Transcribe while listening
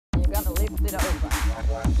We're going to lift it over.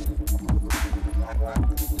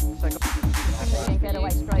 So you can get away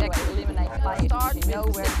straight away, eliminate play, you know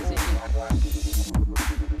where to position.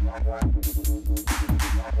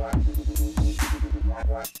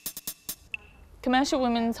 Commercial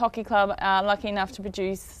Women's Hockey Club are lucky enough to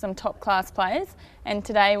produce some top-class players, and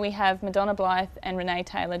today we have Madonna, Blyth and Renee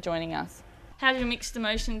Taylor joining us. How do you mixed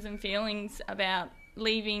emotions and feelings about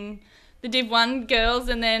leaving the Div 1 girls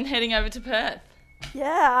and then heading over to Perth?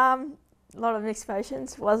 Yeah, a lot of mixed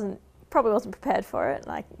emotions. Probably wasn't prepared for it.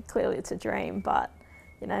 Like, clearly it's a dream, but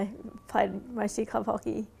you know, played mostly club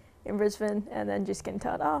hockey in Brisbane and then just getting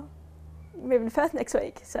told, oh, you're moving to Perth next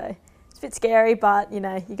week. So it's a bit scary, but you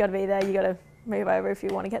know, you got to be there. You got to move over if you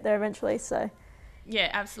want to get there eventually. So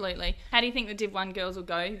yeah, absolutely. How do you think the Div 1 girls will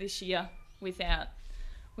go this year without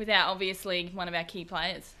obviously one of our key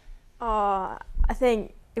players? Oh, I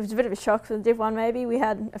think it was a bit of a shock for the Div 1 maybe. We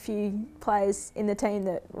had a few players in the team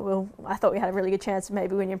that, I thought we had a really good chance of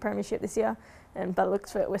maybe winning a premiership this year. And by the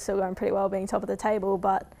looks of it, we're still going pretty well being top of the table.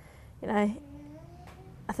 But, you know,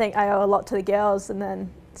 I think I owe a lot to the girls, and then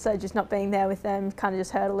so just not being there with them kind of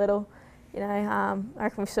just hurt a little. You know, I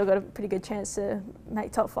reckon we've still got a pretty good chance to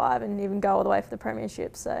make top 5 and even go all the way for the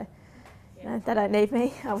premiership. So, you know, they don't need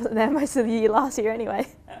me. I wasn't there most of the year last year anyway.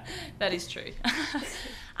 That is true.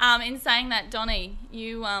 In saying that, Donnie,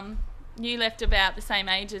 you left about the same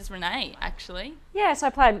age as Renee, actually. Yeah, so I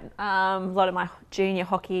played a lot of my junior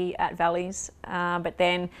hockey at Valleys, but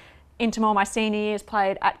then into more my senior years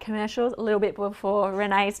played at Commercials a little bit before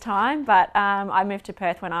Renee's time, but I moved to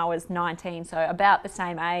Perth when I was 19, so about the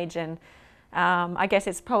same age, and I guess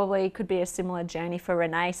it's probably could be a similar journey for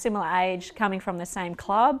Renee, similar age, coming from the same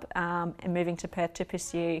club and moving to Perth to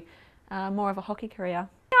pursue more of a hockey career.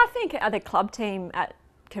 Yeah, I think the club team at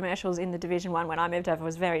Commercials in the Division 1 when I moved over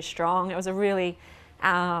was very strong. It was a really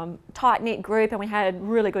tight-knit group, and we had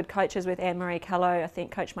really good coaches with Anne-Marie Callow, I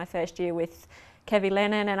think coached my first year with Kevy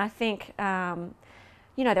Lennon, and I think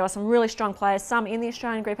you know, there were some really strong players, some in the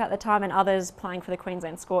Australian group at the time and others playing for the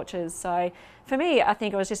Queensland Scorchers. So for me, I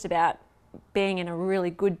think it was just about being in a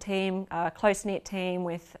really good team, a close-knit team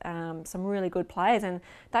with some really good players, and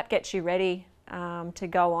that gets you ready to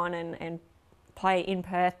go on and play in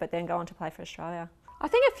Perth, but then go on to play for Australia. I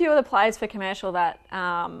think a few of the players for Commercial that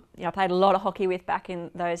you know, I played a lot of hockey with back in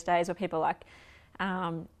those days were people like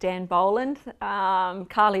Dan Boland,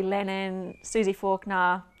 Carly Lennon, Susie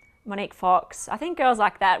Faulkner, Monique Fox. I think girls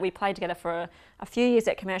like that, we played together for a few years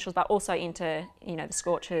at Commercials, but also into, you know, the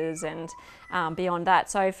Scorchers and beyond that.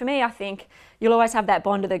 So for me, I think you'll always have that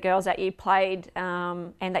bond of the girls that you played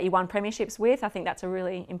and that you won premierships with. I think that's a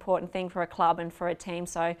really important thing for a club and for a team.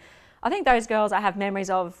 So I think those girls I have memories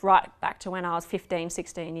of right back to when I was 15,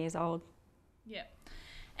 16 years old. Yeah.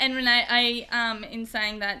 And Renee, in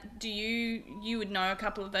saying that, do you would know a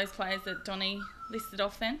couple of those players that Donnie listed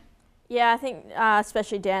off then? Yeah, I think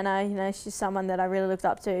especially Dana, you know, she's someone that I really looked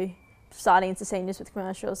up to starting into seniors with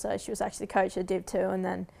Commercials. So she was actually the coach at Div 2, and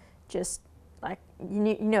then just like,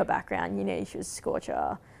 you knew her background, you knew she was a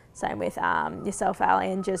Scorcher. Same with yourself,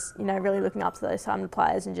 Ali, and just, you know, really looking up to those kind of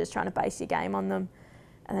players and just trying to base your game on them,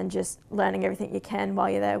 and then just learning everything you can while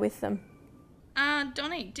you're there with them.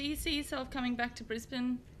 Donnie, do you see yourself coming back to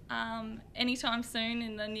Brisbane anytime soon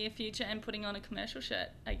in the near future and putting on a Commercial shirt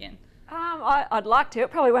again? I'd like to.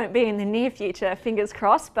 It probably won't be in the near future, fingers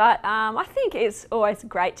crossed, but I think it's always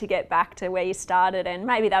great to get back to where you started, and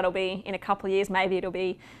maybe that'll be in a couple of years, maybe it'll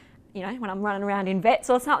be, you know, when I'm running around in vets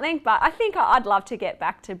or something, but I think I'd love to get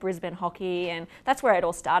back to Brisbane hockey, and that's where it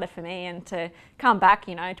all started for me, and to come back,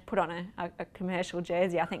 you know, to put on a Commercial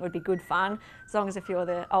jersey, I think would be good fun, as long as a few of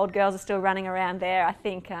the old girls are still running around there. I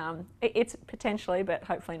think it's potentially, but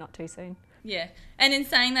hopefully not too soon. Yeah, and in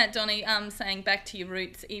saying that, Donnie, saying back to your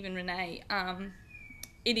roots, even Renee,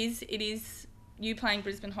 it is you playing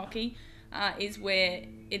Brisbane hockey is where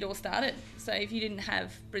it all started. So if you didn't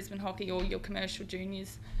have Brisbane hockey or your Commercial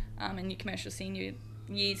juniors and your Commercial senior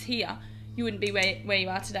years here, you wouldn't be where you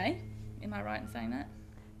are today. Am I right in saying that?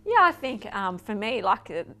 Yeah, I think for me,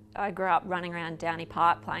 like I grew up running around Downey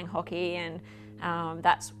Park playing hockey, and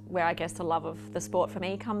that's where I guess the love of the sport for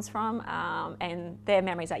me comes from, and they're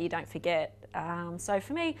memories that you don't forget. So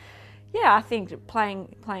for me, yeah, I think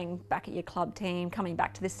playing back at your club team, coming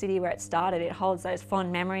back to the city where it started, it holds those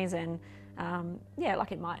fond memories, and yeah,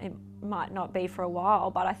 like it might not be for a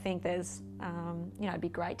while, but I think there's, you know, it'd be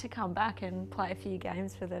great to come back and play a few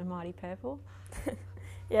games for the Mighty Purple.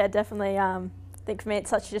 Yeah, definitely. I think for me it's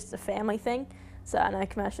such just a family thing. So I know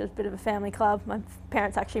Commercial is a bit of a family club. My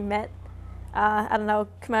parents actually met at an old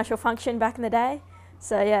Commercial function back in the day.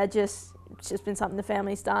 So yeah, it's just been something the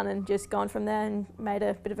family's done and just gone from there and made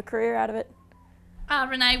a bit of a career out of it.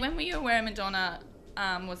 Renee, when were you aware Madonna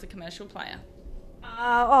was a commercial player?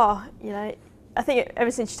 I think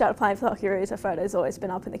ever since she started playing for the Hockeyroo, her photo's always been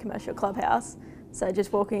up in the commercial clubhouse. So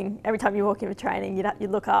just walking, every time you walk in for training, you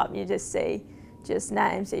look up and you just see just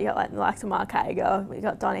names. So you got like the likes of Mark Hager, we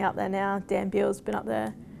got Donnie up there now, Dan Beale's been up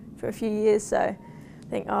there for a few years. So I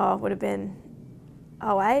think, it would have been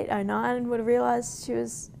 08, 09, would have realised she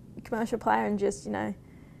was a commercial player, and just,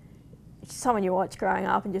 someone you watch growing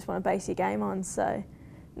up and just want to base your game on. So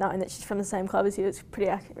knowing that she's from the same club as you, it's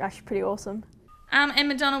actually pretty awesome. And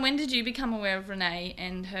Madonna, when did you become aware of Renee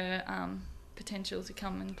and her potential to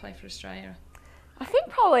come and play for Australia? I think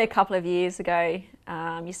probably a couple of years ago.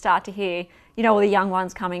 You start to hear, all the young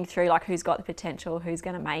ones coming through, like who's got the potential, who's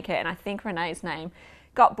going to make it. And I think Renee's name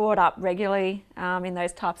got brought up regularly in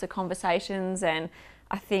those types of conversations. And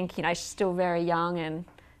I think, she's still very young and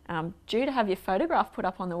due to have your photograph put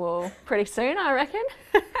up on the wall pretty soon, I reckon.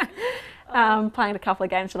 Playing a couple of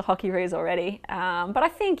games for the Hockeyroos already. But I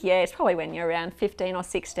think, it's probably when you're around 15 or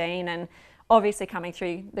 16 and obviously coming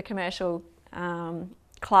through the commercial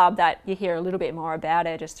club that you hear a little bit more about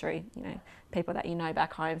her just through, people that you know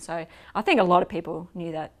back home. So I think a lot of people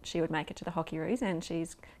knew that she would make it to the Hockeyroo, and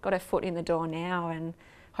she's got her foot in the door now and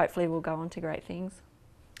hopefully will go on to great things.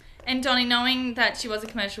 And Donnie, knowing that she was a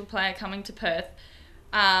commercial player coming to Perth,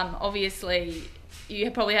 obviously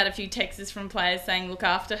you probably had a few texts from players saying look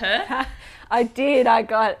after her. I did. I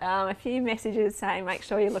got a few messages saying make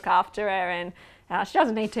sure you look after her, and she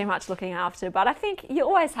doesn't need too much looking after. But I think you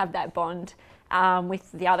always have that bond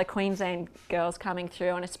with the other Queensland girls coming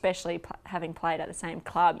through, and especially having played at the same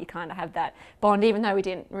club, you kind of have that bond. Even though we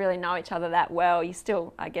didn't really know each other that well, you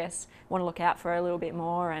still, I guess, want to look out for her a little bit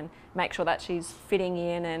more and make sure that she's fitting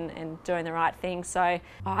in and doing the right thing. So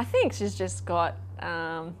I think she's just got,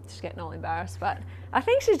 she's getting all embarrassed, but I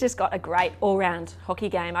think she's just got a great all-round hockey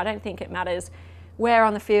game. I don't think it matters where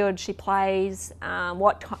on the field she plays,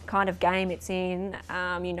 what kind of game it's in,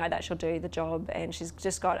 that she'll do the job, and she's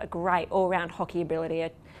just got a great all-round hockey ability.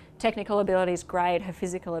 Her technical ability is great, her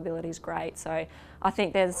physical ability is great, so I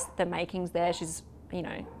think there's the makings there. She's,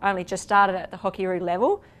 only just started at the Hockeyroo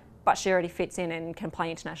level, but she already fits in and can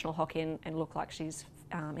play international hockey and look like she's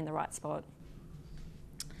in the right spot.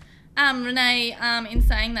 Renee, in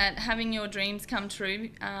saying that, having your dreams come true,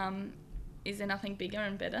 is there nothing bigger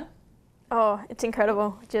and better? Oh, it's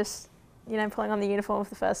incredible. Just, pulling on the uniform for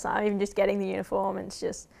the first time, even just getting the uniform, and it's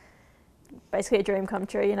just basically a dream come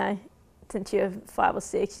true, since you're 5 or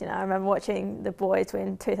 6. I remember watching the boys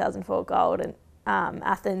win 2004 gold in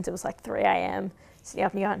Athens. It was like 3 a.m. sitting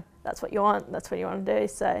up and going, that's what you want to do.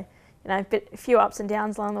 So, a few ups and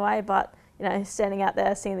downs along the way, but, standing out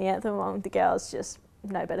there, singing the anthem along with the girls, just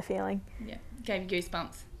no better feeling. Yeah, gave you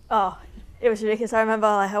goosebumps. Oh, it was ridiculous. I remember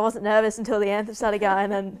I wasn't nervous until the anthem started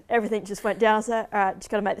going, and everything just went down. So, all right, just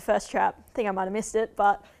got to make the first trap. I think I might have missed it,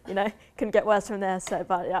 but, couldn't get worse from there. So,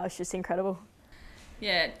 but yeah, it was just incredible.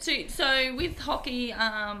 Yeah. So with hockey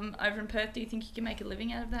over in Perth, do you think you can make a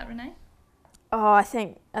living out of that, Renee? Oh, I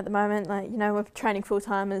think at the moment, we're training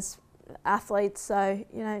full-time as athletes. So,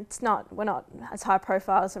 we're not as high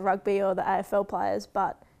profile as the rugby or the AFL players,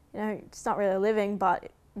 but, it's not really a living, but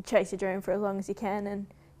you chase your dream for as long as you can, and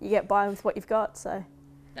you get by with what you've got. So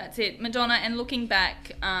that's it. Madonna, and looking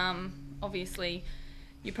back, obviously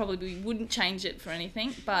you probably wouldn't change it for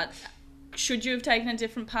anything, but should you have taken a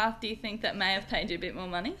different path, do you think, that may have paid you a bit more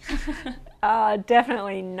money?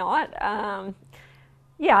 Definitely not.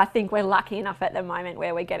 I think we're lucky enough at the moment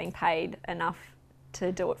where we're getting paid enough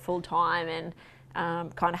to do it full time and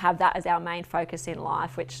kind of have that as our main focus in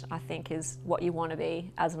life, which I think is what you want to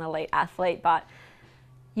be as an elite athlete. But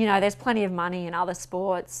there's plenty of money in other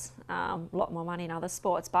sports, a lot more money in other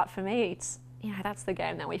sports. But for me, it's, that's the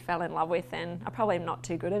game that we fell in love with, and I probably am not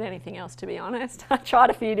too good at anything else, to be honest. I tried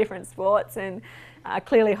a few different sports, and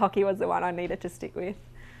clearly hockey was the one I needed to stick with.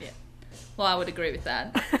 Yeah, well, I would agree with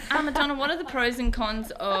that. Madonna, what are the pros and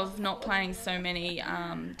cons of not playing so many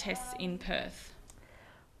tests in Perth?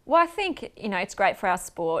 Well, I think, it's great for our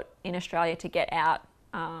sport in Australia to get out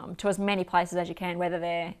to as many places as you can, whether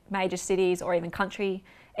they're major cities or even country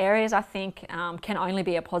areas. I think can only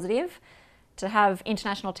be a positive. To have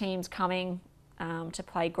international teams coming to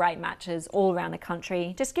play great matches all around the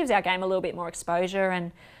country just gives our game a little bit more exposure,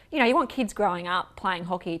 and you want kids growing up playing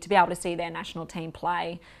hockey to be able to see their national team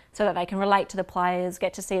play so that they can relate to the players,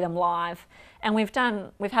 get to see them live. And we've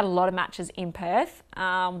had a lot of matches in Perth,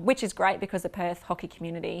 which is great because the Perth hockey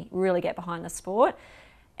community really get behind the sport.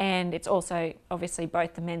 And it's also, obviously,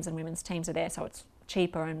 both the men's and women's teams are there, so it's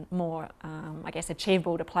cheaper and more,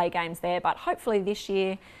 achievable to play games there. But hopefully this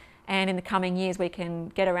year and in the coming years we can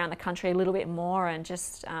get around the country a little bit more and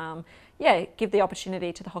just, yeah, give the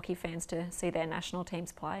opportunity to the hockey fans to see their national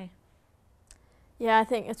teams play. Yeah, I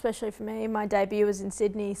think especially for me, my debut was in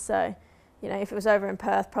Sydney, so if it was over in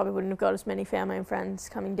Perth, probably wouldn't have got as many family and friends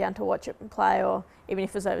coming down to watch it and play, or even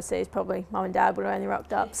if it was overseas, probably mum and dad would have only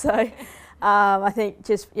rocked up. So I think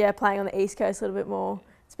just playing on the East Coast a little bit more,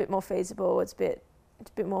 it's a bit more feasible. It's a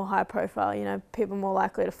bit more high profile. People are more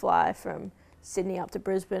likely to fly from Sydney up to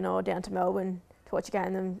Brisbane or down to Melbourne to watch a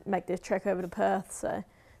game than make the trek over to Perth. So,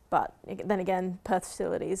 but then again, Perth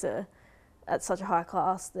facilities are at such a high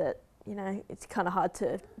class that it's kind of hard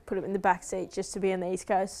to put them in the back seat just to be on the East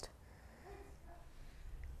Coast.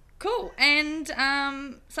 Cool. And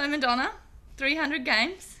so Madonna, 300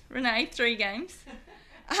 games. Renee, 3 games.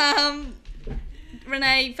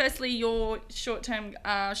 Renee, firstly, your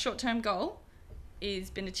short-term goal is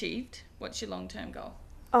been achieved. What's your long-term goal?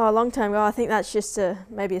 Oh, long-term goal, I think that's just to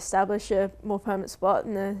maybe establish a more permanent spot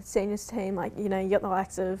in the seniors team. Like, you got the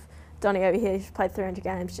likes of Donnie over here, who's played 300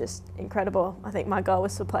 games, just incredible. I think my goal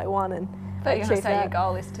was to play one and I thought you were going to say your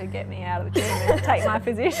goal is to get me out of the gym and take my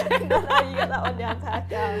position. No, you got that one down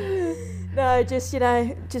packed. No,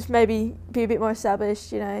 just maybe be a bit more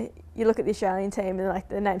established. You look at the Australian team and like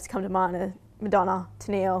the names come to mind are Madonna,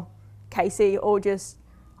 Tennille, Casey, all just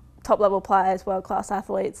top level players, world class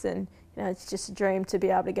athletes, and it's just a dream to be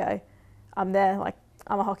able to go. I'm there, like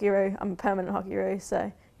I'm a Hockeyroo, I'm a permanent Hockeyroo,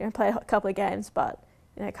 so play a couple of games, but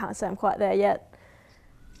can't say I'm quite there yet.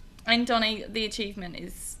 And Donnie, the achievement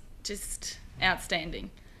is just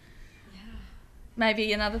outstanding. Yeah.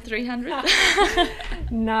 Maybe another 300?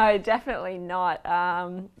 No, definitely not.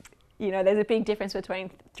 There's a big difference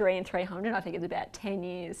between 3 and 300. I think it's about 10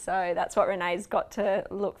 years. So that's what Renee's got to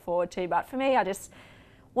look forward to. But for me, I just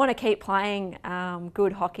want to keep playing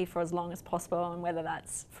good hockey for as long as possible, and whether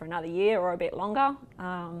that's for another year or a bit longer,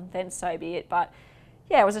 then so be it. But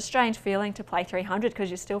yeah, it was a strange feeling to play 300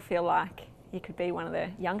 because you still feel like you could be one of the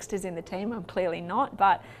youngsters in the team. I'm clearly not,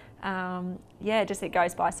 but just it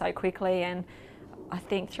goes by so quickly, and I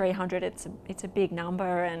think 300 it's a big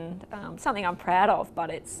number and something I'm proud of, but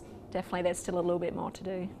it's definitely there's still a little bit more to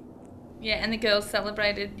do. Yeah, and the girls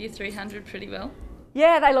celebrated your 300 pretty well.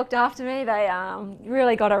 Yeah, they looked after me. They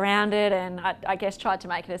really got around it, and I guess tried to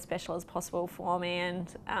make it as special as possible for me. And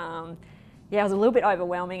it was a little bit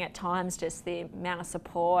overwhelming at times, just the amount of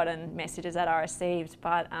support and messages that I received.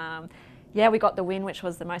 But we got the win, which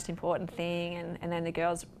was the most important thing. And then the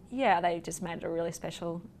girls, they just made it a really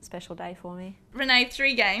special day for me. Renee,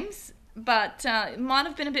 3 games, but it might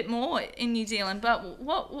have been a bit more in New Zealand. But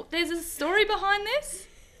what there's a story behind this?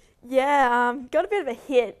 Yeah, got a bit of a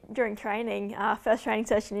hit during training. First training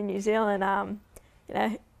session in New Zealand,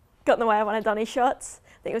 got in the way of one of Donnie's shots.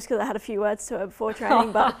 I think it was because I had a few words to her before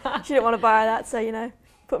training, but she didn't want to borrow that, so,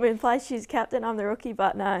 put me in place. She's captain, I'm the rookie,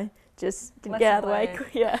 but no, just didn't get out of the way.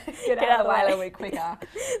 Get out of the way a little bit quicker.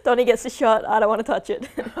 Donnie gets the shot, I don't want to touch it.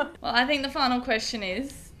 Well, I think the final question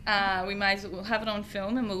is, we may as well have it on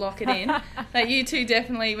film and we'll lock it in, that you two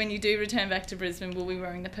definitely, when you do return back to Brisbane, will be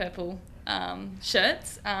wearing the purple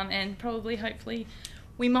shirts, and probably, hopefully,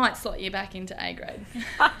 we might slot you back into A grade.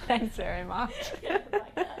 Thanks very much.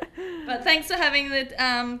 But thanks for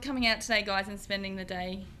coming out today, guys, and spending the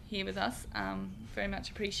day here with us. Very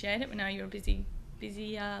much appreciate it. We know you're a busy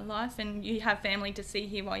life and you have family to see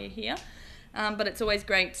here while you're here. But it's always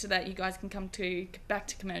great so that you guys can come back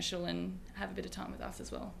to commercial and have a bit of time with us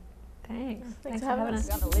as well. Thanks. Thanks for having us.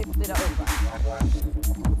 Gonna lift it over.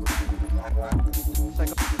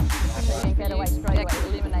 Can't get away straight away.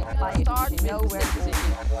 Eliminate players. You know where to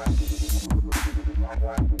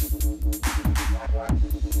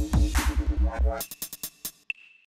position.